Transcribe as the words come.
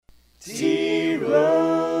Like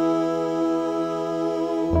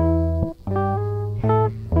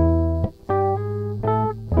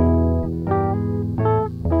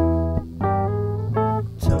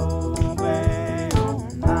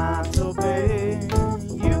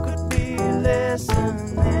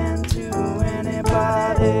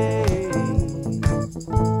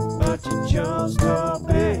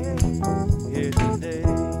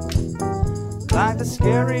the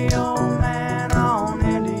scary old man on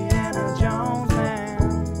Indiana Jones,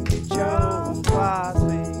 man, you chose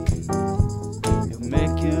wisely. He'll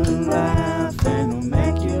make you laugh and he'll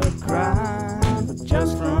make you cry, but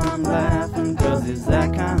just from laughing, 'cause he's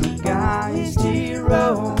that kind of guy. He's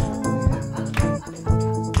T-Row,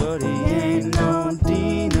 but he ain't no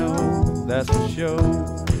Dino, that's for sure.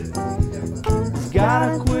 He's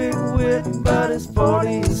got a quick wit, but his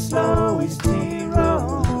 40 is slow. He's T-Row.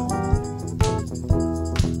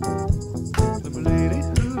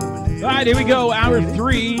 All right, here we go. Hour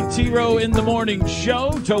 3, T-Row in the Morning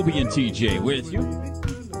Show. Toby and TJ with you.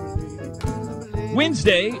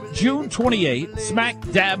 Wednesday, June 28th, smack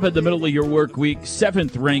dab in the middle of your work week,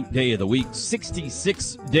 7th ranked day of the week,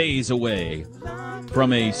 66 days away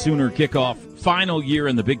from a Sooner kickoff. Final year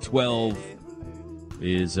in the Big 12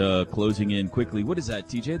 is closing in quickly. What is that,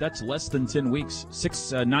 TJ? That's less than 10 weeks.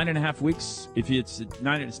 9.5 weeks. If it's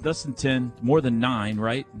 9, it's less than 10, more than 9,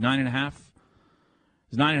 right? 9.5.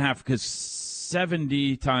 It's 9.5 because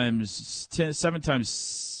 70 times 10, 7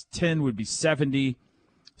 times 10 would be 70.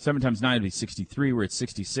 7 times 9 would be 63. We're at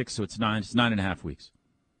 66, so it's 9. It's 9.5 weeks.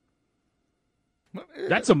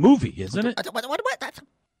 That's a movie, isn't it? What?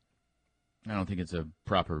 I don't think it's a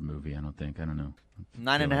proper movie. I don't know.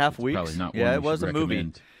 9.5 weeks. Probably not. Yeah, one it was a movie.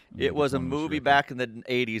 recommend. It was a movie back in the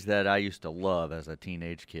 80s that I used to love as a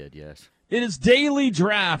teenage kid, yes. It is daily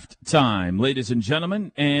draft time, ladies and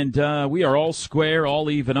gentlemen, and we are all square, all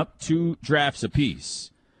even, up 2 drafts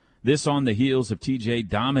apiece. This on the heels of TJ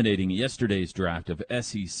dominating yesterday's draft of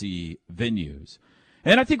SEC venues.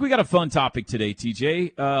 And I think we got a fun topic today,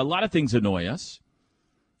 TJ. A lot of things annoy us.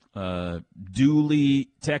 Dooley,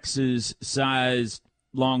 Texas-sized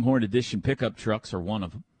Longhorn Edition pickup trucks are one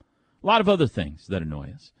of them. A lot of other things that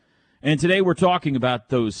annoy us. And today we're talking about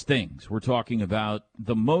those things. We're talking about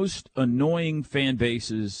the most annoying fan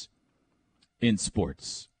bases in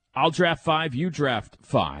sports. I'll draft 5, you draft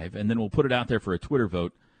 5, and then we'll put it out there for a Twitter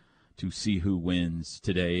vote to see who wins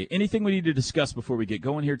today. Anything we need to discuss before we get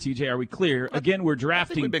going here, TJ? Are we clear? Again, we're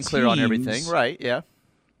drafting I think we've been teams. clear on everything, right, yeah.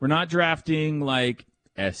 We're not drafting like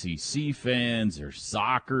SEC fans or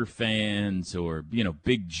soccer fans or,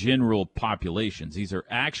 big general populations. These are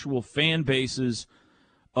actual fan bases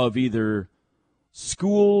of either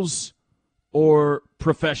schools or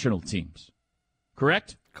professional teams.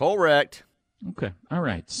 Correct? Correct. Okay. All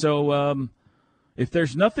right. So if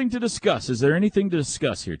there's nothing to discuss, is there anything to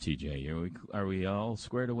discuss here, TJ? Are we all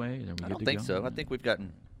squared away? I don't think so. I think we've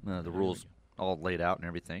gotten the rules all laid out and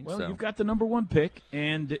everything. Well, so. You've got the number 1 pick,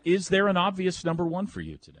 and is there an obvious number 1 for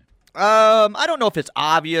you today? I don't know if it's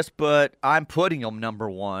obvious, but I'm putting them number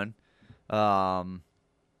 1.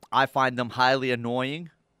 I find them highly annoying.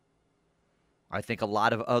 I think a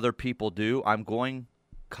lot of other people do. I'm going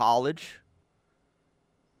college,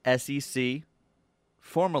 SEC,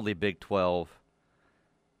 formerly Big 12.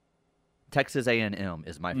 Texas A&M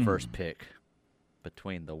is my first pick.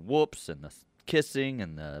 Between the whoops and the kissing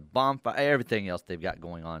and the bonfire, everything else they've got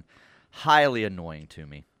going on. Highly annoying to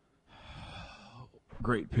me.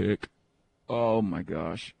 Great pick. Oh, my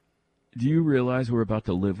gosh. Do you realize we're about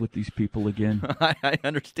to live with these people again? I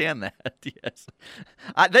understand that, yes.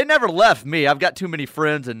 They never left me. I've got too many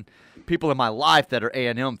friends and people in my life that are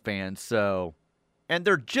A&M fans, and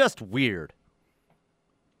they're just weird.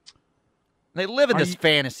 They live in this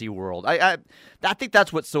fantasy world. I think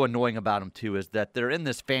that's what's so annoying about them, too, is that they're in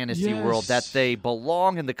this fantasy world, that they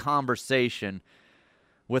belong in the conversation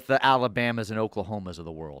with the Alabamas and Oklahomas of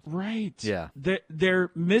the world. Right. Yeah. Their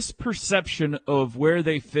misperception of where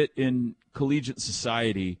they fit in collegiate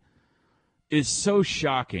society is so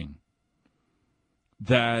shocking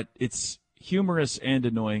that it's humorous and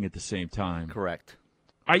annoying at the same time. Correct.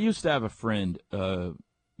 I used to have a friend,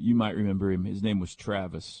 you might remember him, his name was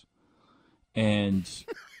Travis, and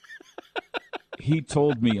he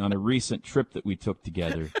told me on a recent trip that we took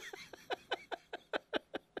together,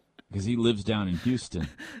 because he lives down in Houston,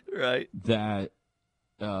 right, that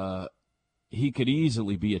he could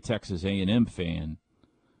easily be a Texas A&M fan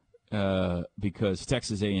because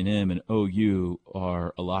Texas A&M and OU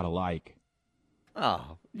are a lot alike.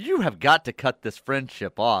 Oh, you have got to cut this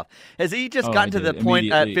friendship off. Has he just gotten to the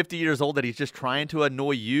point at 50 years old that he's just trying to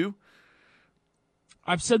annoy you?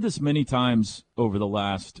 I've said this many times over the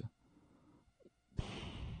last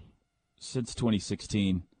since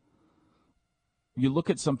 2016, you look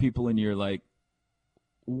at some people and you're like,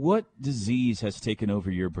 what disease has taken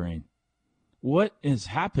over your brain? What has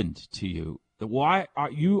happened to you? Why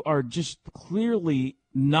are you just clearly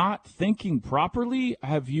not thinking properly?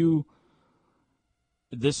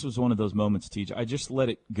 This was one of those moments, TJ. I just let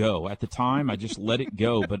it go. At the time, I just let it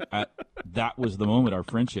go, but that was the moment our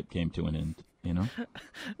friendship came to an end, you know?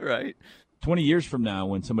 Right. 20 years from now,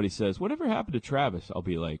 when somebody says, whatever happened to Travis? I'll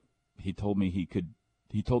be like, he told me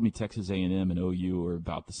Texas A&M and OU are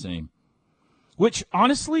about the same. Which,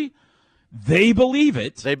 honestly, they believe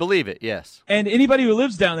it. They believe it, yes. And anybody who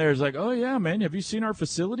lives down there is like, oh, yeah, man, have you seen our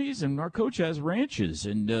facilities? And our coach has ranches,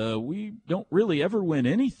 and we don't really ever win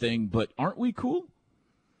anything, but aren't we cool?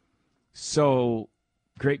 So,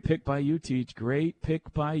 great pick by you, Teach. Great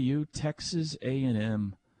pick by you, Texas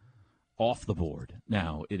A&M off the board.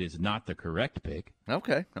 Now, it is not the correct pick.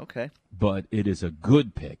 Okay. But it is a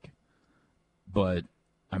good pick. But,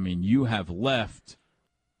 I mean, you have left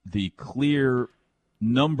the clear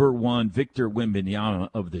number one Victor Wembanyama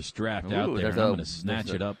of this draft out there. I'm going to snatch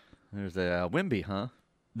it up. There's a Wemby, huh?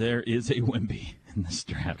 There is a Wemby in this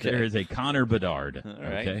draft. Okay. There is a Connor Bedard.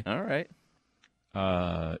 All right.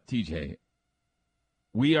 TJ,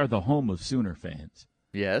 we are the home of Sooner fans.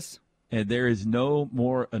 Yes. And there is no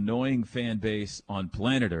more annoying fan base on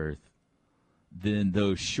planet Earth than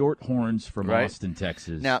those Shorthorns from Austin,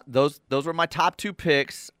 Texas. Now, those were my top two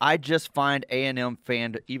picks. I just find A&M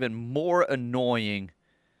fan even more annoying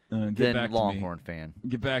than Longhorn fan.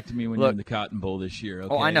 Get back to me when you're in the Cotton Bowl this year.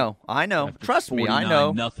 Okay? Oh, I know. After Trust me, I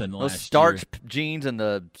know. Nothing those starch jeans and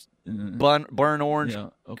the burn orange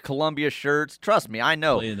Columbia shirts. Trust me, I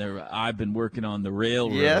know. I've been working on the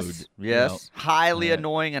railroad. Yes. Highly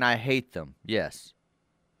annoying, and I hate them. Yes.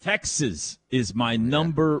 Texas is my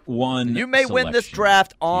number one. You may win this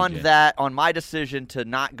draft on that, on my decision to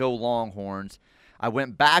not go Longhorns. I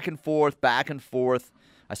went back and forth.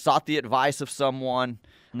 I sought the advice of someone.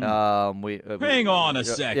 Hang on a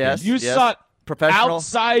second. Yes, you sought professional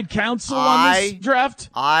outside counsel on this draft?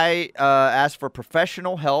 I asked for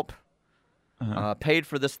professional help, paid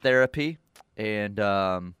for this therapy, and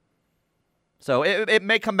so it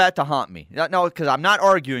may come back to haunt me. No, because I'm not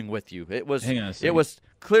arguing with you. It was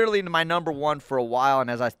clearly my number one for a while, and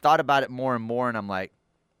as I thought about it more and more, and I'm like,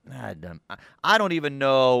 I don't even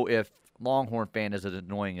know if Longhorn fan is as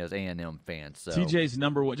annoying as A&M fans. So. TJ's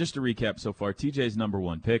number one, just to recap so far, TJ's number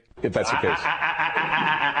one pick. If that's the case.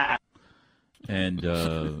 And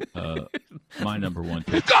my number one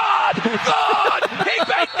pick. God! He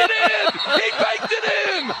baked it in!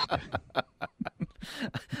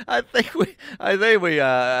 I think we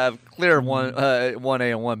have clear 1A and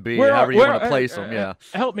 1B, however you want to place them. Yeah.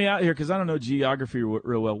 Help me out here because I don't know geography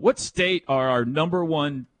real well. What state are our number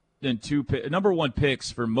one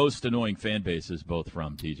picks for most annoying fan bases both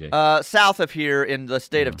from, TJ? South of here in the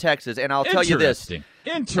state of Texas, and I'll tell you this.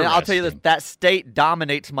 Interesting. I'll tell you this. That state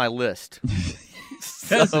dominates my list.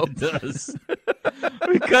 Yes, it does.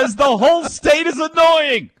 Because the whole state is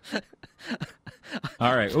annoying.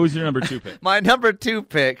 All right, who's your number two pick? My number two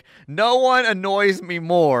pick, no one annoys me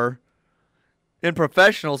more in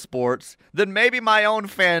professional sports than maybe my own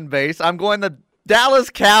fan base. I'm going the Dallas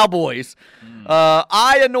Cowboys.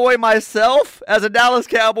 I annoy myself as a Dallas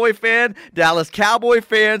Cowboy fan. Dallas Cowboy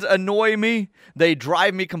fans annoy me. They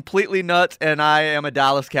drive me completely nuts, and I am a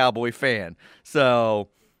Dallas Cowboy fan. So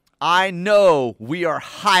I know we are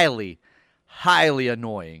highly, highly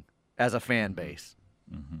annoying as a fan base.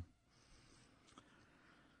 Mm-hmm.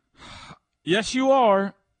 Yes, you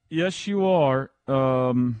are. Yes, you are.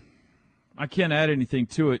 I can't add anything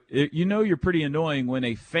to it. You know you're pretty annoying when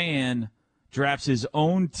a fan drafts his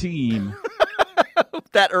own team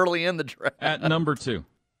that early in the draft. At number two.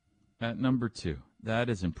 That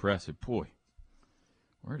is impressive. Boy,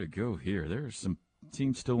 where to go here? There's some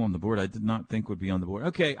teams still on the board I did not think would be on the board.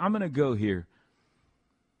 Okay, I'm going to go here.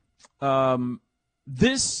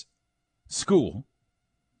 This school,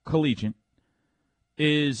 collegiate,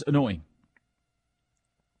 is annoying.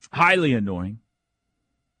 Highly annoying.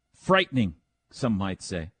 Frightening, some might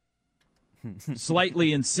say.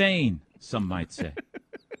 Slightly insane, some might say.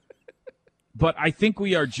 But I think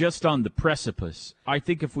we are just on the precipice. I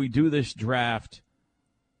think if we do this draft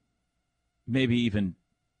maybe even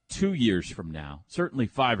 2 years from now, certainly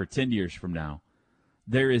 5 or 10 years from now,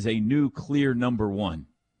 there is a new clear number one.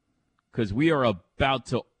 Because we are about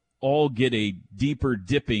to all get a deeper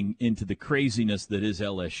dipping into the craziness that is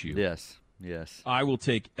LSU. Yes. I will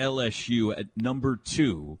take LSU at number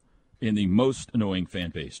 2 in the most annoying fan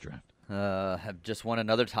base draft. Have just won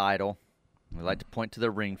another title. We like to point to their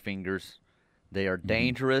ring fingers. They are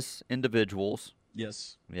dangerous individuals.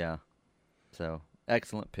 Yes. Yeah. So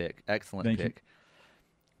excellent pick. Excellent Thank you. pick.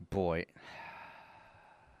 Boy.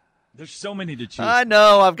 There's so many to choose. I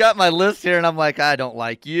know. I've got my list here, and I'm like, I don't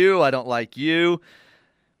like you. I don't like you.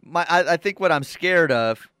 I think what I'm scared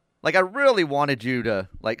of, like, I really wanted you to,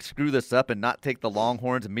 like, screw this up and not take the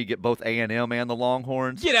Longhorns and me get both A&M and the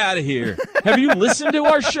Longhorns. Get out of here. Have you listened to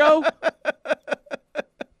our show?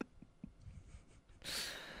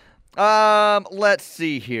 Let's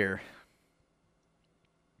see here.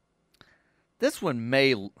 This one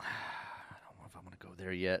may. I don't know if I'm going to go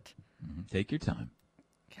there yet. Take your time.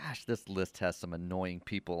 Gosh, this list has some annoying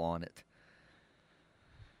people on it.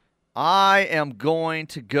 I am going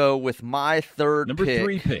to go with my third Number pick.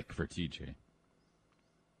 3 pick for TJ.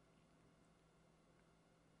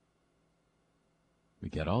 We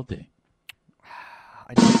got all day.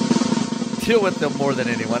 I deal with them more than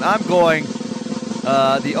anyone. I'm going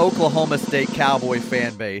the Oklahoma State Cowboy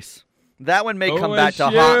fan base. That one may come back to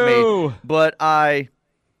haunt me, but I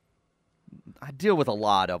deal with a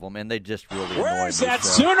lot of them, and they just really annoy me. Where's that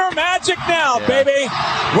Sooner magic now, Yeah. baby?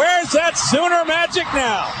 Where's that Sooner magic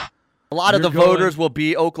now? A lot of You're the going- voters will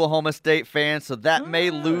be Oklahoma State fans, so that may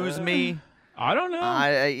lose me. I don't know.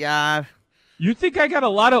 Yeah, You think I got a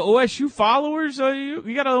lot of OSU followers?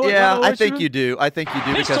 You got a lot yeah, of I OSU? think you do. I think you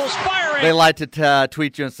do Pistols because firing. they like to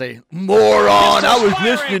tweet you and say, "Moron! I was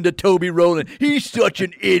firing." listening to Toby Rowland. He's such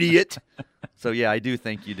an idiot." So yeah, I do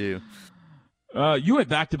think you do. You went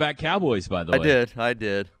back-to-back Cowboys, by the way. I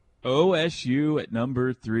did. OSU at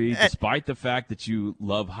number 3, despite the fact that you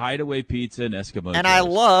love Hideaway Pizza and Eskimo And I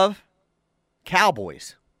Joe's. love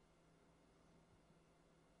Cowboys.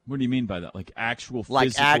 What do you mean by that? Like actual Like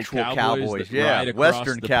physical actual Cowboys. that Yeah, ride across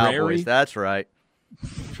Western the Cowboys. prairie? That's right.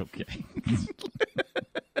 Okay.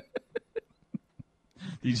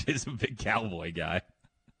 DJ's a big cowboy guy.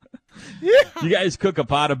 Yeah. You guys cook a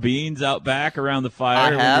pot of beans out back around the I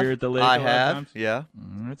fire have. when you're at the lake I a lot of have. times? Yeah.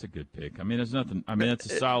 That's a good pick. I mean, there's nothing. I mean, it's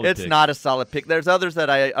a solid It's pick. not a solid pick. There's others that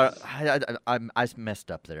I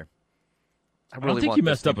messed up there. I don't think you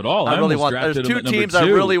messed up at all. I I really almost want. drafted There's him two at number teams I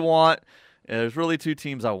 2. really want. There's really 2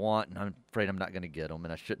 teams I want, and I'm afraid I'm not going to get them,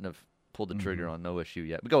 and I shouldn't have pulled the trigger on OSU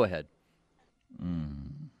yet. But go ahead.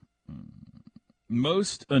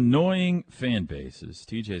 Most annoying fan bases.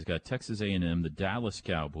 TJ's got Texas A&M, the Dallas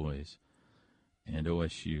Cowboys, and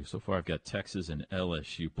OSU. So far, I've got Texas and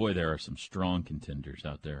LSU. Boy, there are some strong contenders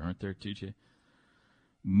out there, aren't there, TJ?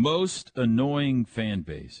 Most annoying fan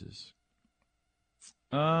bases.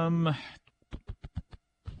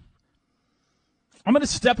 I'm going to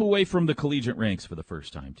step away from the collegiate ranks for the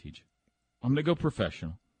first time, TJ. I'm going to go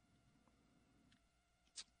professional.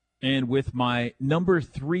 And with my number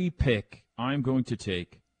 3 pick, I'm going to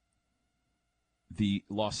take the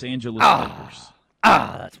Los Angeles Lakers.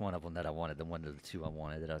 That's one of them that I wanted. The one of the 2 I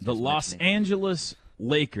wanted that I was The just Los mentioning. Angeles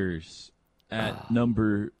Lakers at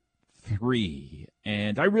number 3.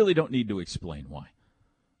 And I really don't need to explain why.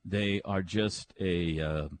 They are just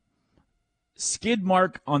a skid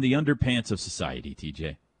mark on the underpants of society,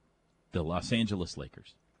 TJ. The Los Angeles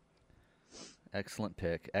Lakers. Excellent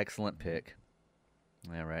pick. Excellent pick.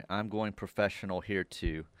 All right. I'm going professional here,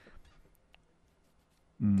 too.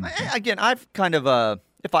 Again, I've kind of,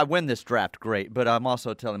 if I win this draft, great. But I'm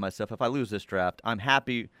also telling myself, if I lose this draft, I'm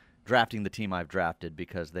happy drafting the team I've drafted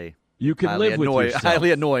because they You can live with yourself.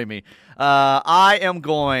 highly annoy me. I am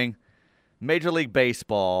going Major League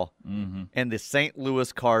Baseball and the St.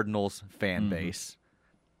 Louis Cardinals fan base.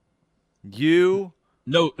 You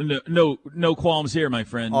No qualms here, my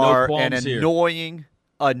friend. No are an qualms here.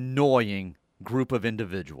 annoying group of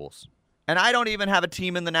individuals. And I don't even have a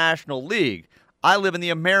team in the National League. I live in the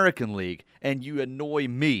American League, and you annoy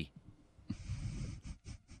me.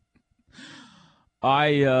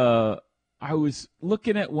 I was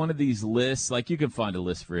looking at one of these lists. Like, you can find a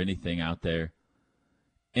list for anything out there,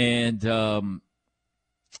 and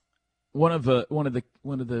one of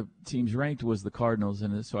the teams ranked was the Cardinals,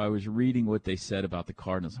 and so I was reading what they said about the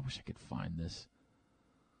Cardinals. I wish I could find this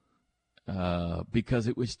because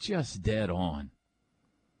it was just dead on.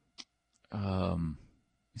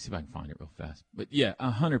 Let's see if I can find it real fast. But yeah,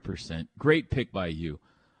 100%. Great pick by you.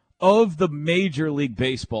 Of the Major League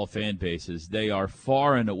Baseball fan bases, they are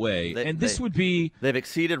far and away. Would be... They've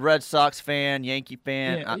exceeded Red Sox fan, Yankee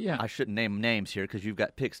fan. Yeah. I shouldn't name names here because you've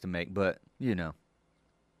got picks to make, but, you know.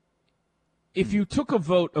 If you took a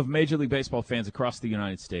vote of Major League Baseball fans across the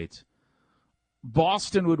United States,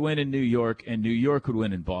 Boston would win in New York, and New York would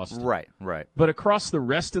win in Boston. Right. But across the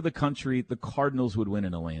rest of the country, the Cardinals would win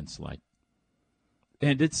in a landslide.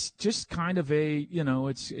 And it's just kind of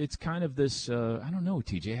it's kind of this, I don't know,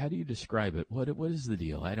 TJ, how do you describe it? What is the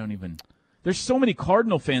deal? I don't even, there's so many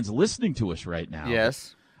Cardinal fans listening to us right now.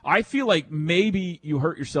 Yes. I feel like maybe you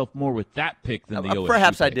hurt yourself more with that pick than the OSU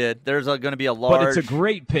Perhaps pick. I did. There's going to be a large, but it's a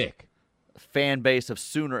great pick. Fan base of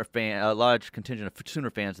a large contingent of Sooner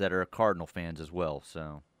fans that are Cardinal fans as well.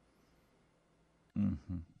 So,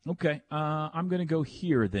 Okay, I'm going to go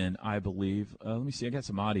here then. I believe. Let me see. I got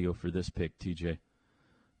some audio for this pick, TJ.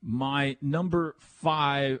 My number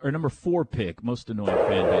 4 pick, most annoying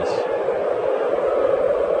fan base.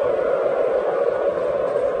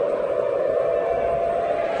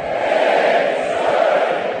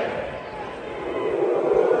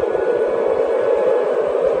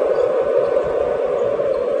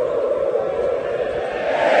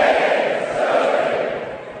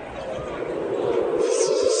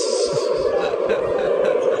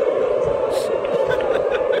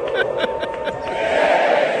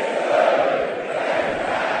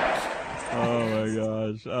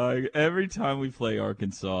 Every time we play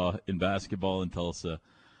Arkansas in basketball in Tulsa,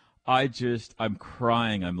 I'm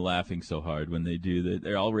crying. I'm laughing so hard when they do that.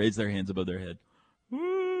 They all raise their hands above their head.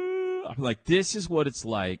 I'm like, this is what it's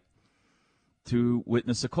like to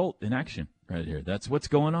witness a cult in action right here. That's what's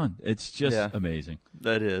going on. It's just amazing.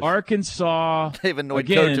 That is. Arkansas. They've annoyed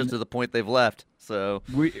coaches to the point they've left. So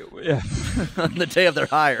on the day of their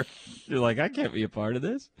hire. You're like, I can't be a part of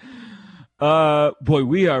this. Boy,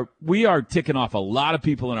 we are ticking off a lot of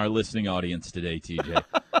people in our listening audience today, TJ.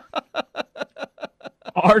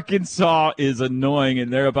 Arkansas is annoying,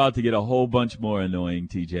 and they're about to get a whole bunch more annoying,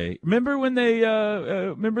 TJ. Remember when they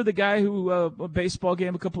remember the guy who a baseball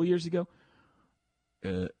game a couple of years ago?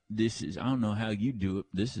 I don't know how you do it.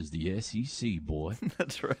 This is the SEC, boy.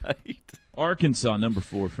 That's right. Arkansas, number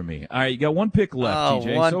 4 for me. All right, you got one pick left,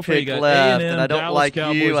 TJ. One so far, pick you got left, A&M, and I don't Dallas like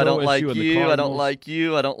Cowboys, you. I don't OSU, like and the you. I don't Cardinals. like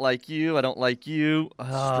you. I don't like you. I don't like you.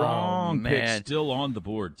 Strong pick man. still on the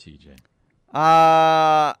board, TJ.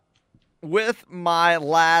 With my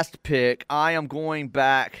last pick, I am going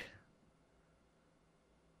back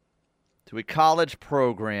to a college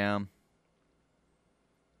program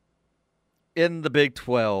in the Big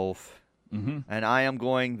 12, and I am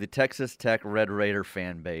going the Texas Tech Red Raider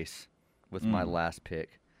fan base with my last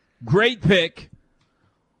pick. Great pick.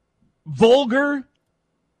 Vulgar.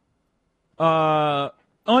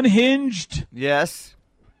 Unhinged. Yes.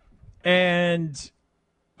 And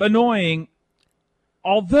annoying.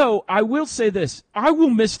 Although, I will say this. I will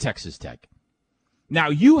miss Texas Tech. Now,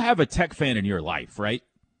 you have a Tech fan in your life, right?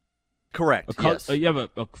 Correct, yes. You have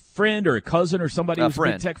a friend or a cousin or somebody who's a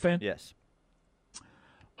big Tech fan? Yes.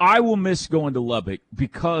 I will miss going to Lubbock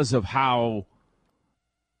because of how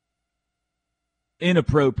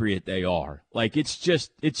inappropriate they are. Like, it's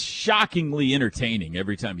shockingly entertaining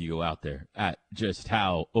every time you go out there at just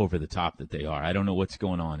how over the top that they are. I don't know what's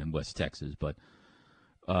going on in West Texas, but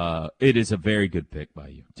it is a very good pick by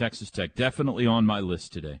you. Texas Tech, definitely on my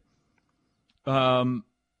list today. All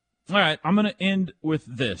right, I'm going to end with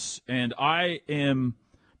this, and I am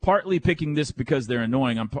partly picking this because they're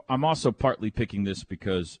annoying. I'm also partly picking this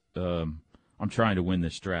because I'm trying to win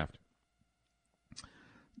this draft.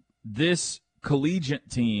 This collegiate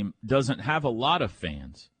team doesn't have a lot of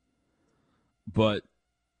fans, but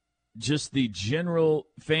just the general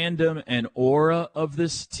fandom and aura of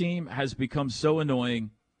this team has become so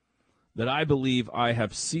annoying that I believe I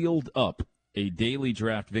have sealed up a daily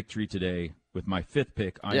draft victory today with my 5th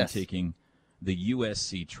pick. I am taking the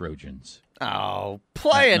USC Trojans. Oh,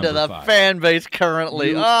 play into the 5. fan base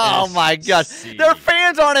currently. USC. Oh, my gosh. Their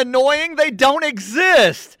fans aren't annoying. They don't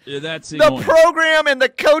exist. Yeah, that's the annoying. program and the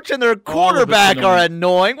coach and their quarterback are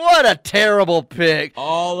annoying. What a terrible pick.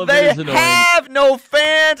 All of they it is annoying. They have no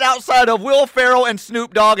fans outside of Will Ferrell and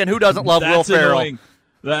Snoop Dogg, and who doesn't love Will Ferrell? Annoying.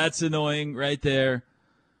 That's annoying right there.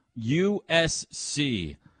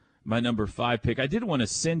 USC. My number 5 pick. I did want to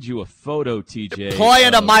send you a photo, TJ.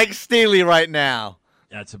 Playing to Mike Steely right now.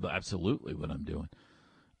 That's absolutely what I'm doing.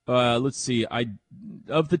 Let's see.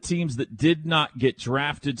 Of the teams that did not get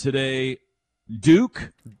drafted today,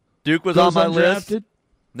 Duke. Duke was on my list.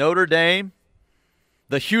 Notre Dame.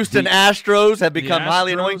 The Houston Astros have become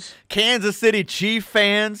highly annoying. Kansas City Chief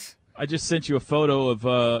fans. I just sent you a photo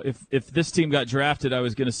of if this team got drafted, I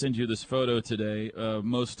was going to send you this photo today.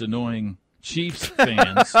 Most annoying Chiefs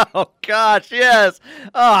fans. Oh, gosh, yes.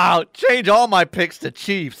 Oh, change all my picks to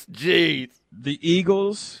Chiefs. Jeez. The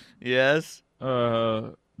Eagles. Yes.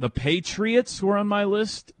 The Patriots were on my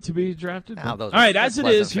list to be drafted. All right, as it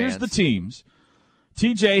is, here's the teams.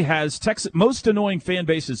 TJ has Texas most annoying fan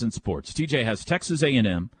bases in sports. TJ has Texas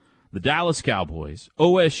A&M, the Dallas Cowboys,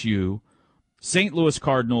 OSU, St. Louis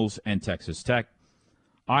Cardinals, and Texas Tech.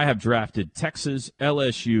 I have drafted Texas,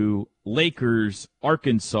 LSU, Lakers,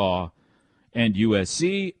 Arkansas, and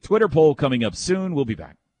USC. Twitter poll coming up soon. We'll be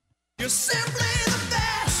back. You're simply the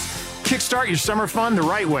best. Kickstart your summer fun the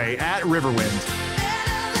right way at Riverwind.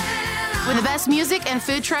 With the best music and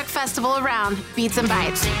food truck festival around, Beats and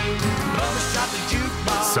Bites.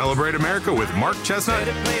 Celebrate America with Mark Chestnut,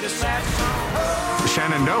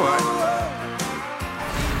 Shenandoah,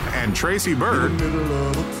 and Tracy Bird.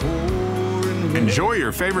 Enjoy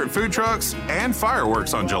your favorite food trucks and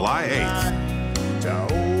fireworks on July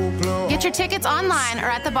 8th. Get your tickets online or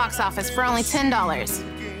at the box office for only $10.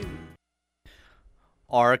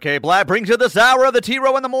 RK Black brings you this hour of the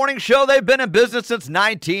T-Row in the Morning Show. They've been in business since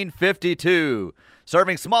 1952,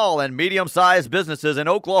 serving small and medium-sized businesses in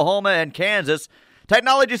Oklahoma and Kansas.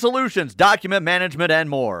 Technology solutions, document management, and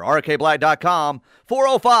more. RKBlack.com,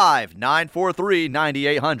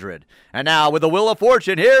 405-943-9800. And now, with the Wheel of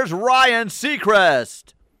Fortune, here's Ryan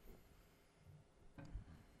Seacrest.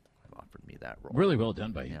 They've offered me that role. Really well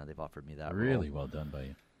done by you. Yeah, they've offered me that Really role. well done by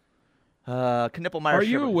you. Knippelmeyer. Are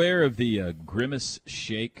you aware of the Grimace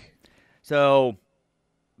Shake? So,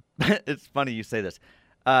 it's funny you say this.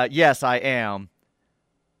 Yes, I am.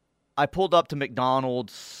 I pulled up to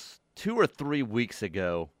McDonald's 2 or 3 weeks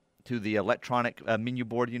ago to the electronic menu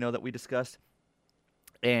board, that we discussed.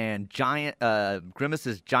 And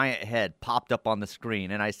Grimace's giant head popped up on the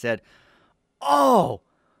screen. And I said, oh,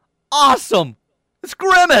 awesome. It's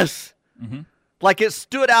Grimace. Mm-hmm. Like, it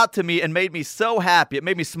stood out to me and made me so happy. It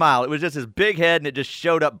made me smile. It was just his big head, and it just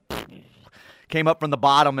showed up, came up from the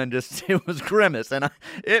bottom, and just it was Grimace. And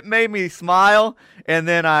it made me smile. And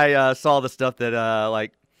then I saw the stuff that,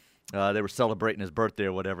 they were celebrating his birthday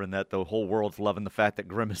or whatever, and that the whole world's loving the fact that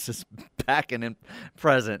Grimace is back and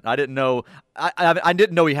present. I didn't know. I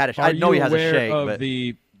didn't know he had a shake. I know he has a shake. Are you aware of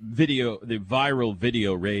the viral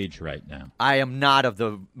video rage right now? I am not of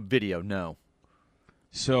the video, no.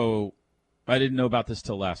 So I didn't know about this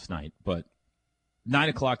till last night, but 9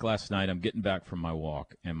 o'clock last night, I'm getting back from my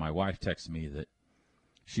walk, and my wife texts me that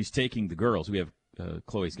she's taking the girls. We have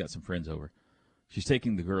Chloe's got some friends over. She's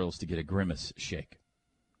taking the girls to get a Grimace shake.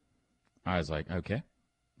 I was like, okay.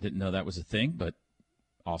 Didn't know that was a thing, but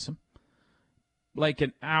awesome. Like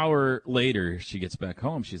an hour later, she gets back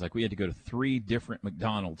home. She's like, we had to go to 3 different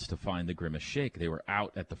McDonald's to find the Grimace shake. They were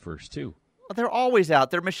out at the first 2. They're always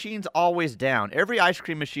out. Their machine's always down. Every ice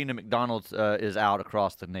cream machine at McDonald's is out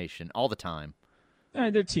across the nation all the time.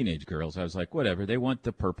 They're teenage girls. I was like, whatever. They want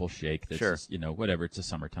the purple shake. That's sure. Just, whatever. It's the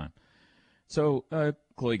summertime. So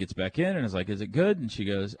Chloe gets back in, and I was like, is it good? And she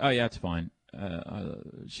goes, oh, yeah, it's fine.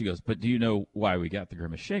 She goes, but do you know why we got the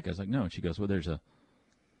Grimace shake? I was like, no. And she goes, well, there's a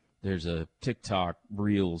TikTok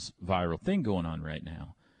Reels viral thing going on right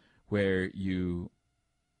now where you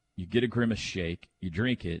get a Grimace shake, you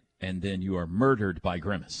drink it, and then you are murdered by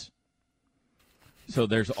Grimace. So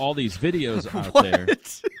there's all these videos out there.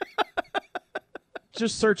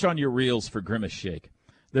 Just search on your Reels for Grimace shake.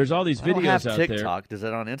 There's all these videos out there. TikTok. Is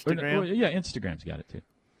that on Instagram? Yeah, Instagram's got it too.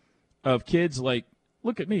 Of kids like,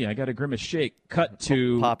 look at me, I got a Grimace shake. Cut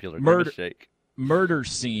to popular Grimace shake. Murder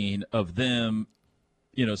scene of them,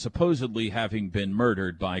 supposedly having been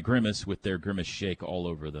murdered by Grimace with their Grimace shake all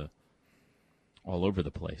over the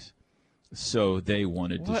place. So they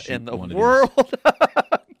wanted to shoot one of these. What in the world?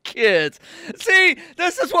 Kids. See,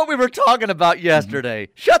 this is what we were talking about yesterday.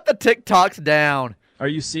 Mm-hmm. Shut the TikToks down. Are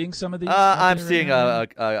you seeing some of these? I'm seeing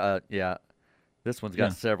yeah. This one's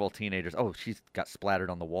got several teenagers. Oh, she's got splattered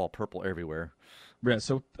on the wall, purple everywhere. Yeah,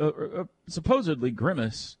 so supposedly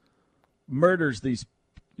Grimace murders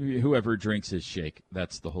whoever drinks his shake.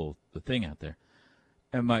 That's the thing out there.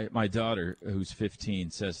 And my daughter, who's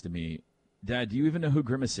 15, says to me, Dad, do you even know who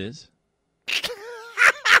Grimace is?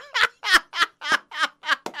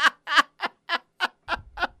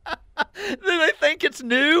 Do they think it's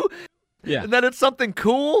new? Yeah. And that it's something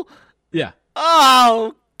cool? Yeah.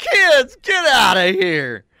 Oh, kids, get out of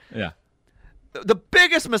here. Yeah. The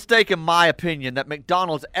biggest mistake, in my opinion, that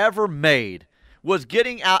McDonald's ever made was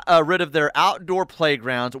getting rid of their outdoor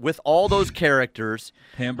playgrounds with all those characters.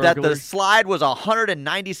 That the slide was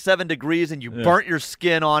 197 degrees and you burnt your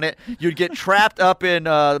skin on it. You'd get trapped up in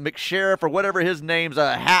McSheriff or whatever his name's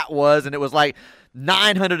hat was, and it was like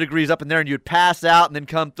 900 degrees up in there, and you'd pass out and then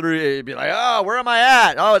come through. You'd be like, oh, where am I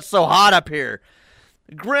at? Oh, it's so hot up here.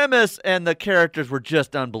 Grimace and the characters were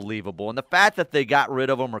just unbelievable, and the fact that they got rid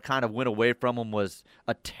of them or kind of went away from them was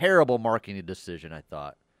a terrible marketing decision, I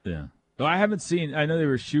thought. Yeah. Well, I haven't seen – I know they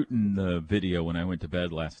were shooting the video when I went to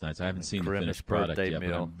bed last night, so I haven't seen the finished product yet,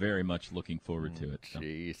 but I'm very much looking forward to it.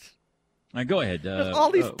 Jeez. So. Go ahead. There's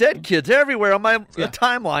all these dead kids everywhere on my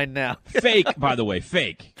timeline now. Fake, by the way,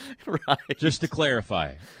 fake. Right. Just to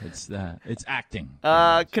clarify, it's acting.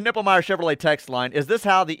 Knippelmeyer Chevrolet text line, is this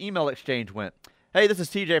how the email exchange went? Hey, this is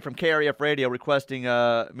TJ from KREF Radio requesting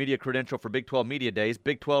media credential for Big 12 Media Days.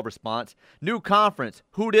 Big 12 response. New conference.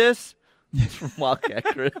 Who dis? From Wildcat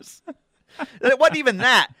Chris. It wasn't even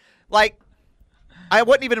that. Like, I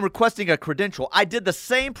wasn't even requesting a credential. I did the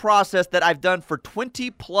same process that I've done for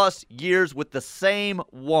 20-plus years with the same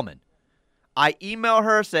woman. I email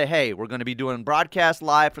her, say, hey, we're going to be doing broadcast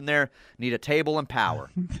live from there. Need a table and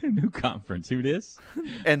power. New conference. Who dis?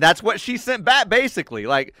 And that's what she sent back, basically.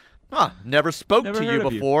 Like, never spoke to you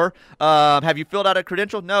before. Have you filled out a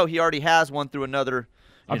credential? No, he already has one through another.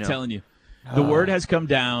 I'm telling you, the word has come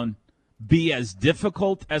down. Be as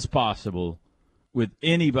difficult as possible with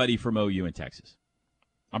anybody from OU in Texas.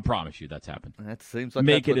 I promise you that's happened. That seems like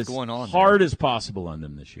Make that's it what's going on. As hard as possible on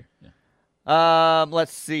them this year. Yeah.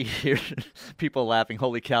 Let's see here. People laughing.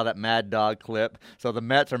 Holy cow, that Mad Dog clip. So the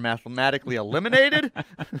Mets are mathematically eliminated.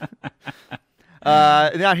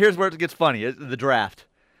 Now here's where it gets funny. The draft.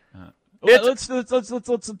 Let's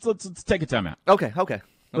take a time out. Okay.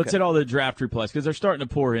 Let's hit all the draft replies because they're starting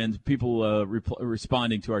to pour in. People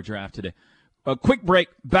responding to our draft today. A quick break.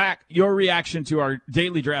 Back. Your reaction to our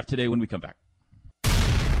daily draft today when we come back.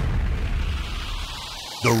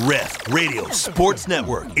 The Ref Radio Sports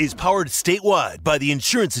Network is powered statewide by the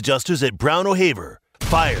insurance adjusters at Brown O'Haver.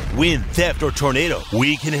 Fire, wind, theft, or tornado,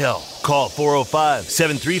 we can help. Call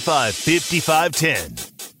 405-735-5510.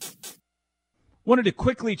 Wanted to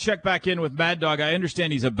quickly check back in with Mad Dog. I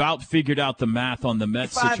understand he's about figured out the math on the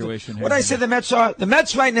Mets situation. What I say the Mets are, the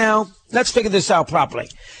Mets right now, let's figure this out properly.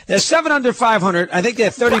 They're 7 under 500. I think they're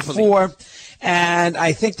 34, and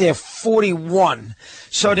I think they're 41.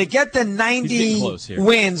 So to get the 90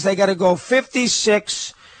 wins, they got to go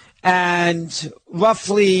 56 and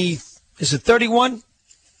roughly, is it 31?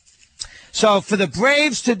 So for the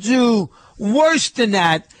Braves to do worse than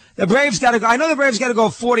that, the Braves got to go. I know the Braves got to go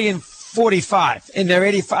 40 and 45 in their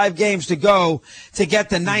 85 games to go to get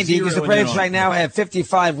the 90 because the Braves right now have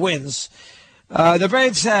 55 wins. The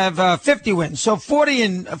Braves have 50 wins. So 40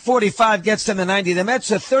 and 45 gets them the 90. The Mets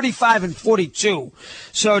are 35 and 42.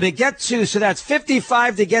 So that's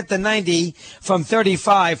 55 to get the 90 from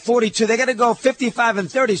 35. 42, they got to go 55 and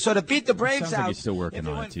 30. So to beat the Braves sounds like he's still working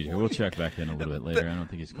on it, TJ. We'll check back in a little bit later. I don't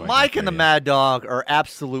think he's quite. Mike and the Mad Dog are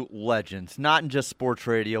absolute legends, not in just sports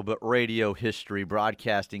radio, but radio history,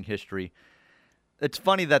 broadcasting history. It's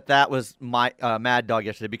funny that was my Mad Dog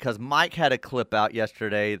yesterday because Mike had a clip out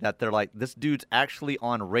yesterday that they're like, this dude's actually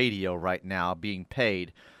on radio right now being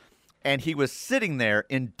paid. And he was sitting there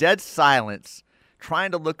in dead silence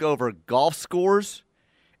trying to look over golf scores.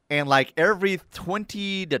 And like every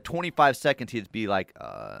 20 to 25 seconds, he'd be like,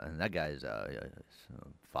 that guy's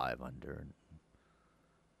 5 under.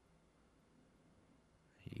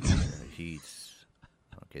 He's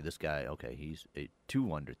okay, this guy, he's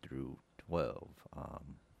 2 under through 12.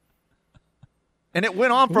 And it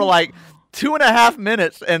went on for like 2.5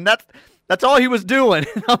 minutes, and that's all he was doing.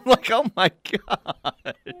 I'm like, oh my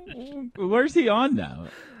God. Where's he on now?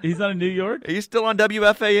 He's on in New York? He's still on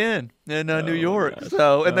WFAN in New York. Gosh.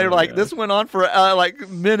 So, and they're like, this went on for like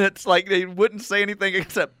minutes. Like they wouldn't say anything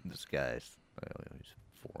except this guy's he's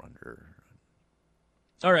 4 under.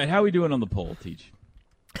 All right, how are we doing on the poll, Teach?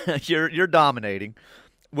 You're dominating,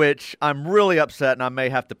 which I'm really upset, and I may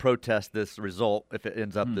have to protest this result if it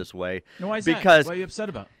ends up this way. No, why is because that? What are you upset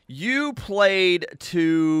about? You played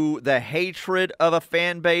to the hatred of a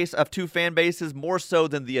fan base, of two fan bases, more so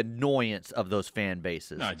than the annoyance of those fan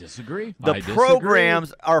bases. I disagree. The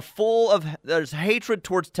programs are full of – there's hatred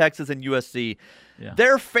towards Texas and USC. Yeah.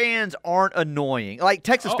 Their fans aren't annoying. Like,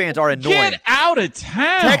 Texas fans are annoying. Get out of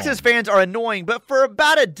town. Texas fans are annoying, but for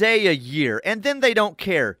about a day a year, and then they don't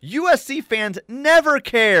care. USC fans never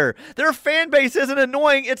care. Their fan base isn't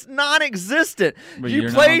annoying. It's non-existent. You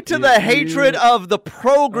play to the hatred of the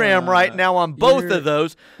program right now on both of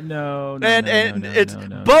those. No, it's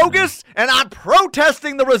bogus, and I'm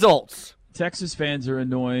protesting the results. Texas fans are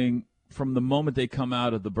annoying from the moment they come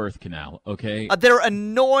out of the birth canal, okay? They're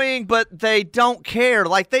annoying, but they don't care.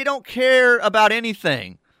 Like, they don't care about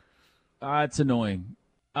anything. It's annoying.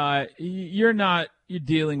 You're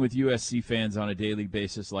dealing with USC fans on a daily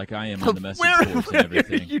basis like I am on the message boards and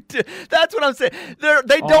everything. That's what I'm saying.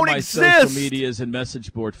 They don't exist. All my social medias and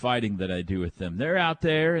message board fighting that I do with them. They're out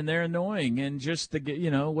there, and they're annoying. And just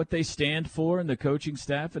what they stand for and the coaching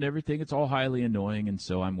staff and everything, it's all highly annoying, and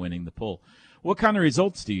so I'm winning the poll. What kind of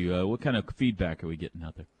results what kind of feedback are we getting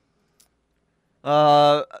out there?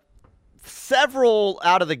 Several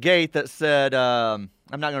out of the gate that said, I'm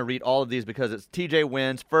not going to read all of these because it's TJ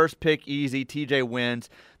wins, first pick easy, TJ wins.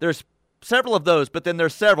 There's several of those, but then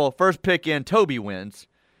there's several, first pick in, Toby wins.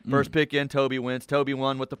 First pick in, Toby wins. Toby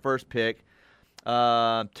won with the first pick.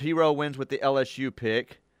 T-Row wins with the LSU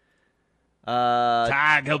pick.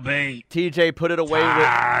 Tiger bait. TJ put it away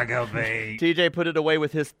Tiger bait. TJ put it away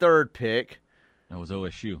with his third pick. That was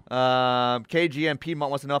OSU. KGM Piedmont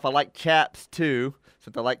wants to know if I like Chaps too,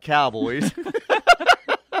 since I like Cowboys.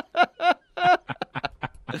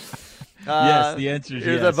 Yes, the answer is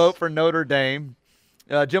here's yes. a vote for Notre Dame.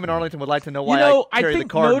 Jim in Arlington would like to know why I carry think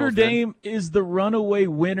the Cardinals. Notre Dame is the runaway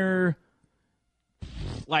winner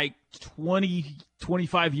like 20,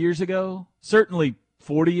 25 years ago, certainly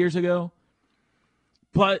 40 years ago.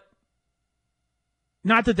 But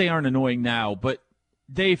not that they aren't annoying now, but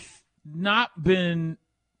they've not been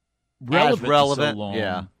relevant for so long.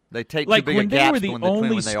 Yeah, they take like too big when a they gaps were the when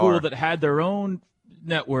only they school are. that had their own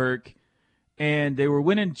network, and they were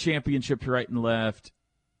winning championships right and left,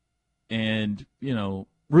 and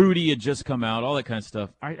Rudy had just come out, all that kind of stuff.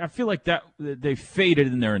 I feel like that they faded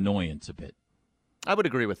in their annoyance a bit. I would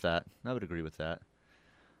agree with that.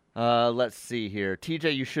 Let's see here.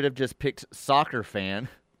 TJ, you should have just picked soccer fan.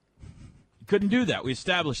 Couldn't do that. We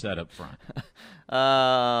established that up front.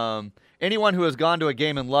 Anyone who has gone to a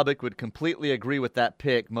game in Lubbock would completely agree with that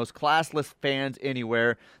pick. Most classless fans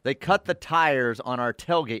anywhere. They cut the tires on our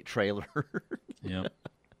tailgate trailer. Yep.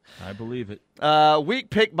 I believe it. Weak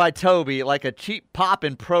pick by Toby, like a cheap pop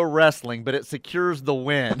in pro wrestling, but it secures the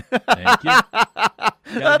win. Thank you.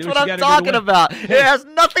 That's what I'm talking about. It has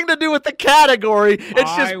nothing to do with the category.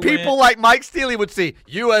 It's just people like Mike Steele would see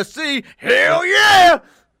USC. Hell yeah!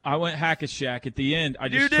 I went hack-a-shack at the end. I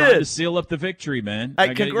just You tried did. to seal up the victory, man.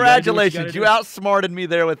 Congratulations. You outsmarted me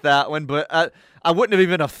there with that one, but I wouldn't have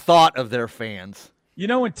even have thought of their fans. You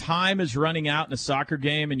know when time is running out in a soccer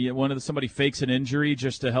game and somebody fakes an injury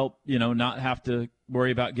just to help, not have to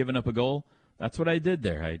worry about giving up a goal? That's what I did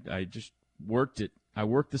there. I just worked it. I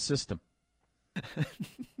worked the system.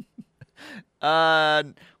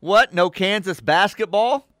 What? No Kansas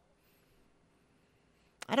basketball?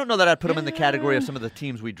 I don't know that I'd put them in the category of some of the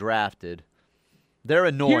teams we drafted. They're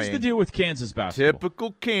annoying. Here's the deal with Kansas basketball.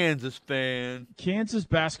 Typical Kansas fan. Kansas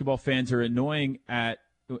basketball fans are annoying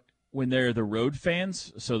when they're the road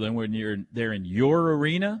fans. So then when they're in your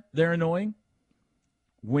arena, they're annoying.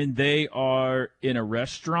 When they are in a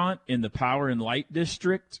restaurant in the Power and Light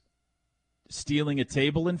District, stealing a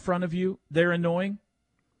table in front of you, they're annoying.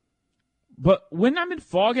 But when I'm in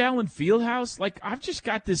Fog Allen Fieldhouse, I've just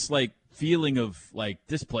got this feeling of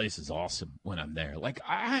this place is awesome when I'm there.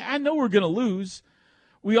 I know we're gonna lose.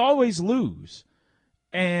 We always lose.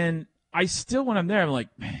 And I still, when I'm there, I'm like,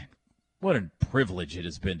 man, what a privilege it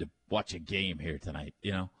has been to watch a game here tonight,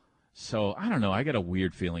 So I don't know. I got a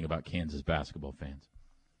weird feeling about Kansas basketball fans.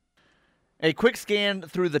 A quick scan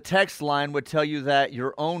through the text line would tell you that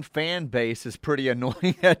your own fan base is pretty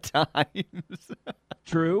annoying at times.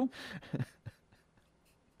 True.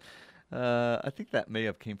 I think that may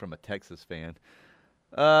have came from a Texas fan.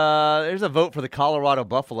 There's a vote for the Colorado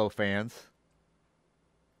Buffalo fans.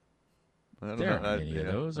 There aren't any of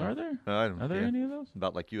those, are there? Are there any of those?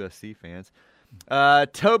 About USC fans.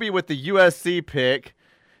 Toby with the USC pick.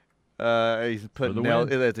 He's putting nails.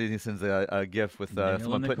 He sends a gift with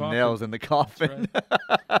someone putting nails in the coffin.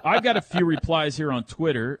 Right. I've got a few replies here on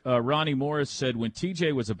Twitter. Ronnie Morris said, when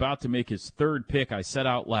TJ was about to make his third pick, I said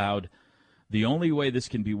out loud, the only way this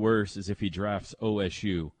can be worse is if he drafts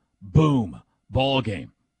OSU. Boom. Ball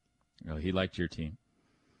game. He liked your team.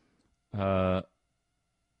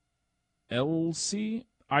 LC,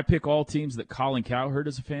 I pick all teams that Colin Cowherd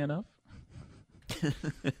is a fan of.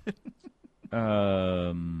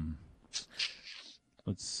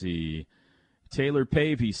 Let's see. Taylor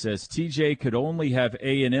Pavey says, TJ could only have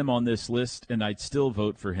A&M on this list, and I'd still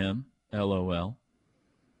vote for him. LOL.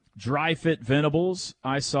 Dry Fit Venables,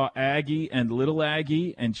 I saw Aggie and Little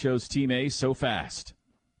Aggie and chose Team A so fast.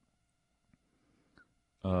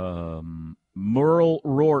 Merle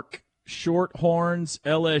Rourke, Shorthorns,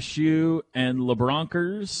 LSU, and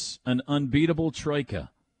LeBronkers, an unbeatable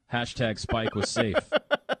troika. Hashtag Spike was safe.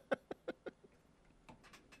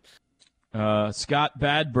 Scott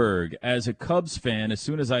Badberg, as a Cubs fan, as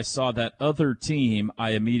soon as I saw that other team, I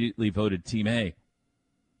immediately voted Team A,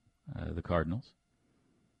 the Cardinals.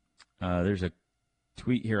 There's a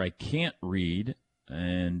tweet here I can't read,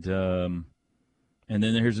 and then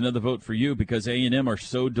here's another vote for you because A&M are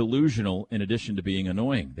so delusional in addition to being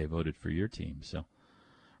annoying. They voted for your team. So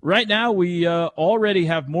right now we already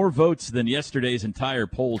have more votes than yesterday's entire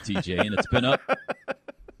poll, TJ, and it's been up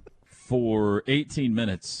for 18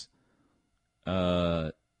 minutes.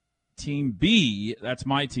 Team B, that's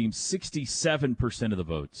my team, 67% of the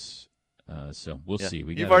votes So we'll see.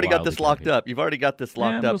 You've already got this locked up. You've already got this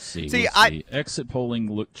locked up. We'll see. We'll see. Exit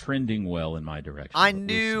polling trending well in my direction. I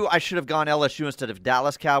knew I should have gone LSU instead of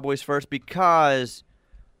Dallas Cowboys first because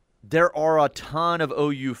there are a ton of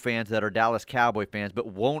OU fans that are Dallas Cowboy fans but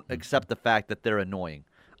won't accept the fact that they're annoying.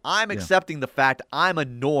 I'm accepting the fact I'm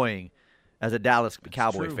annoying as a Dallas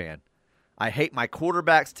Cowboy fan. I hate my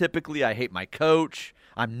quarterbacks typically. I hate my coach.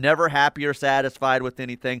 I'm never happy or satisfied with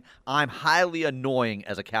anything. I'm highly annoying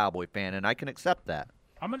as a Cowboy fan, and I can accept that.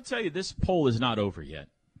 I'm going to tell you, this poll is not over yet,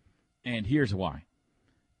 and here's why.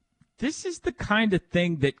 This is the kind of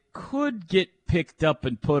thing that could get picked up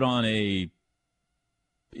and put on a,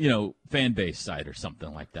 fan base site or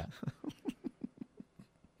something like that.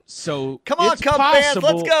 So come on, Cub fans,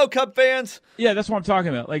 let's go, Cub fans. Yeah, that's what I'm talking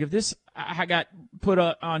about. Like if this I got put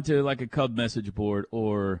onto like a Cub message board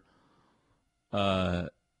or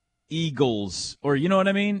Eagles or you know what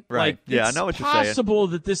I mean? Right. Like, I know what you're saying. It's possible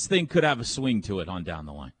that this thing could have a swing to it on down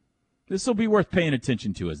the line. This will be worth paying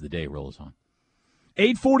attention to as the day rolls on.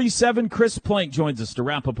 8:47, Chris Plank joins us to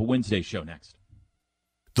wrap up a Wednesday show next.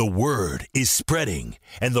 The word is spreading,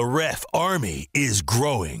 and the Ref Army is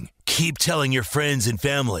growing. Keep telling your friends and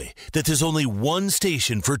family that there's only one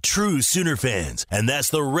station for true Sooner fans, and that's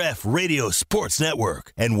the Ref Radio Sports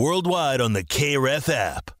Network, and worldwide on the KREF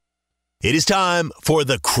app. It is time for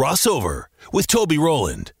The Crossover with Toby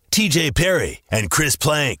Rowland, TJ Perry, and Chris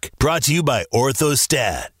Plank, brought to you by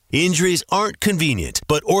Orthostat. Injuries aren't convenient,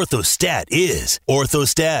 but Orthostat is.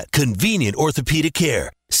 Orthostat, convenient orthopedic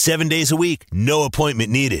care. 7 days a week, no appointment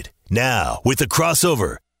needed. Now, with The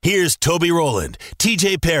Crossover, here's Toby Rowland,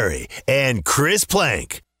 TJ Perry, and Chris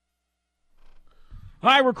Plank.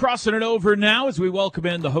 Hi, we're crossing it over now as we welcome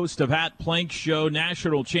in the host of Hat Plank Show,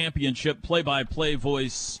 National Championship play-by-play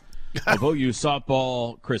voice of OU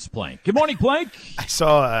softball, Chris Plank. Good morning, Plank. I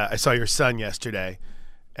saw your son yesterday,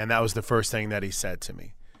 and that was the first thing that he said to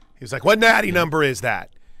me. He was like, "What natty number is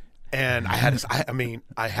that?" And I had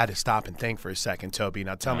to stop and think for a second, Toby.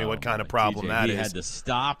 Now tell me what kind of problem TJ, that is. I had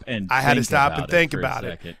to stop and think about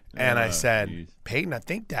it. And I said, geez. Peyton, I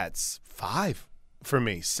think that's 5 for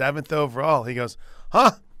me, 7th overall. He goes,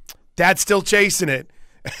 "Huh? Dad's still chasing it."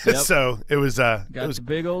 Yep. So it was a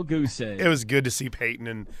big old goose egg. It was good to see Peyton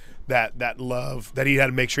and that love that he had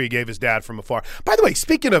to make sure he gave his dad from afar. By the way,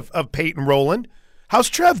 speaking of Peyton Rowland, how's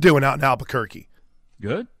Trev doing out in Albuquerque?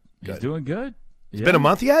 Good. He's doing good. It's been a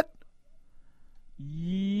month yet?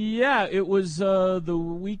 Yeah, it was the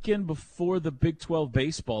weekend before the Big 12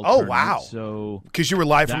 baseball tournament. Oh, wow. So because you were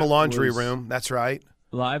live from a laundry room. That's right.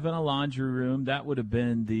 Live in a laundry room. That would have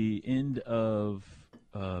been the end of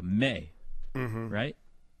May, right?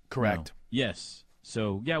 Correct. No. Yes.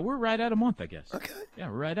 So, yeah, we're right at a month, I guess. Okay.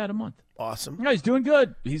 Yeah, we're right at a month. Awesome. Yeah, he's doing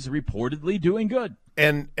good. He's reportedly doing good.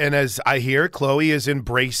 And as I hear, Chloe is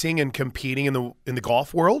embracing and competing in the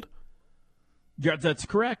golf world. Yeah, that's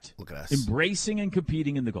correct. Look at us. Embracing and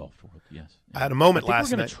competing in the golf world, yes. I had a moment last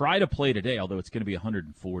night. We're going to try to play today, although it's going to be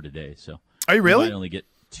 104 today. So are you really? We might only get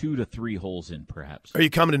 2 to 3 holes in, perhaps. Are you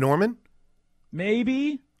coming to Norman?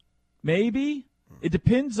 Maybe. It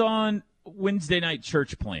depends on Wednesday night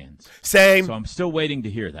church plans. Same. So I'm still waiting to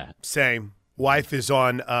hear that. Same. Wife is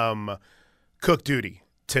on cook duty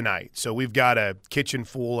tonight, so we've got a kitchen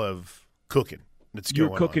full of cooking. You're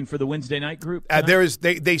cooking for the Wednesday night group?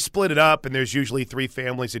 They split it up, and there's usually 3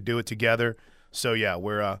 families that do it together. So yeah,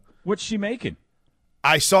 we're. What's she making?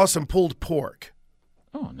 I saw some pulled pork.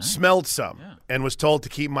 Oh, nice. Smelled some, and was told to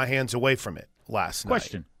keep my hands away from it last night.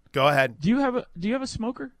 Question. Go ahead. Do you have a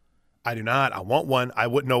smoker? I do not. I want one. I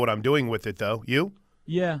wouldn't know what I'm doing with it though. You?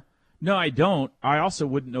 Yeah. No, I don't. I also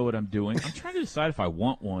wouldn't know what I'm doing. I'm trying to decide if I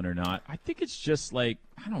want one or not. I think it's just like,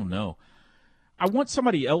 I don't know. I want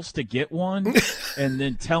somebody else to get one and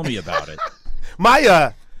then tell me about it.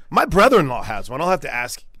 My brother-in-law has one. I'll have to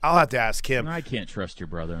ask him. I can't trust your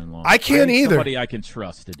brother-in-law. I can't either. Somebody I can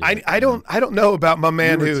trust to do it. I don't know about my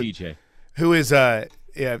man TJ. who is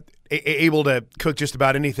able to cook just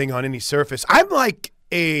about anything on any surface. I'm like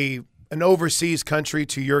an overseas country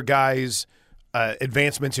to your guys'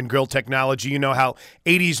 advancements in grill technology. You know how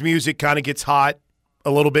 80s music kind of gets hot a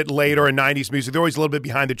little bit later, and 90s music. They're always a little bit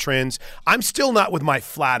behind the trends. I'm still not with my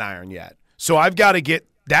flat iron yet. So I've got to get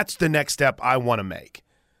 – that's the next step I want to make.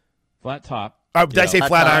 Flat top. Did I say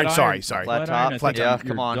flat iron? Sorry. Flat top. Flat top.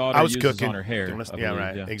 Come on. I was cooking. On her hair,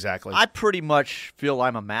 exactly. I pretty much feel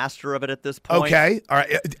I'm a master of it at this point. Okay. All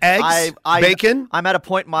right. Eggs? Bacon? I'm at a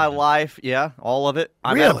point in my life, all of it.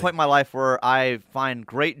 I'm at a point in my life where I find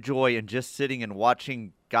great joy in just sitting and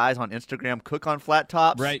watching guys on Instagram cook on flat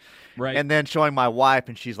tops. Right. And then showing my wife,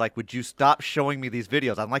 and she's like, "Would you stop showing me these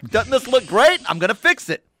videos?" I'm like, "Doesn't this look great? I'm going to fix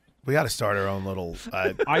it." We got to start our own little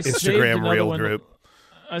I saved Instagram another reel one- group.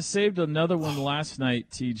 I saved another one last night,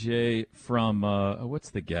 TJ, from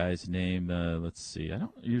what's the guy's name? Let's see. I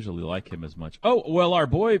don't usually like him as much. Oh, well, our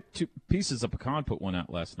boy Two Pieces of Pecan put one out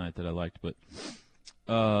last night that I liked, but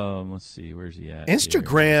let's see. Where's he at?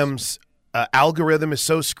 Instagram's algorithm is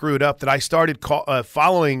so screwed up that I started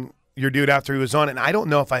following your dude after he was on it, and I don't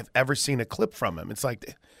know if I've ever seen a clip from him. It's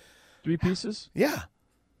like 3 Pieces? Yeah.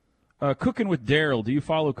 Cooking with Daryl. Do you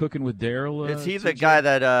follow Cooking with Daryl? Is he TJ? the guy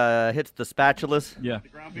that hits the spatulas? Yeah.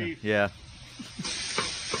 Yeah.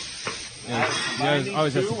 You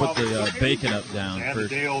always have to put the bacon up down And the first.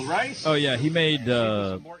 day-old rice. Oh yeah, he made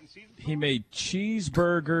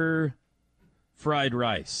cheeseburger fried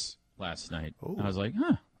rice last night. I was like,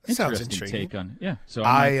 huh. That sounds Interesting intriguing. take on So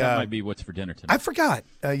I, that might be what's for dinner tonight. I forgot.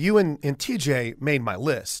 You and TJ made my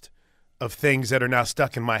list of things that are now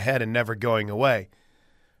stuck in my head and never going away.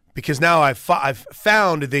 Because now I've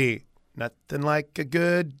found the nothing like a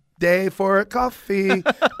good day for a coffee.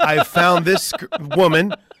 I've found this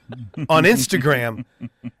woman on Instagram.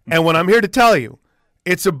 And what I'm here to tell you,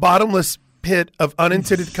 it's a bottomless pit of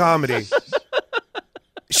unintended comedy.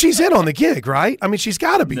 She's in on the gig, right? I mean, she's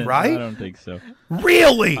got to be, No, right? I don't think so.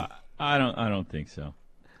 Really? I don't think so.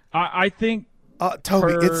 I think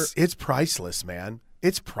Toby, her- it's priceless, man.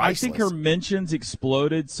 It's priceless. I think her mentions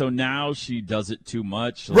exploded, so now she does it too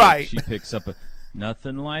much. Right. She picks up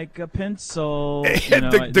nothing like a pencil.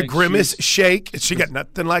 the grimace shake. She got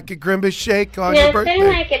nothing like a grimace shake on your birthday.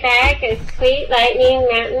 Nothing like a bag of Sweet Lightning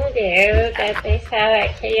Mountain Dew that they sell at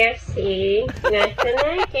KFC. Nothing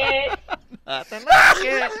like it. Nothing like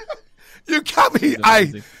it. You got me.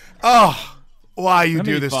 Why you How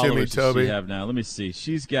do many this to me, followers does Toby? she have now? Let me see.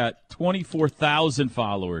 She's got 24,000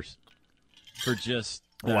 followers for just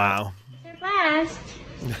that. Wow. Last.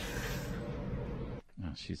 Oh,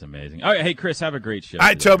 she's amazing. All right, hey Chris, have a great show. All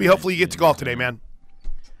right, Toby. Hopefully you get to golf today, man.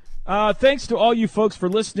 Thanks to all you folks for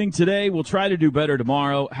listening today. We'll try to do better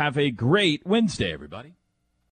tomorrow. Have a great Wednesday, everybody.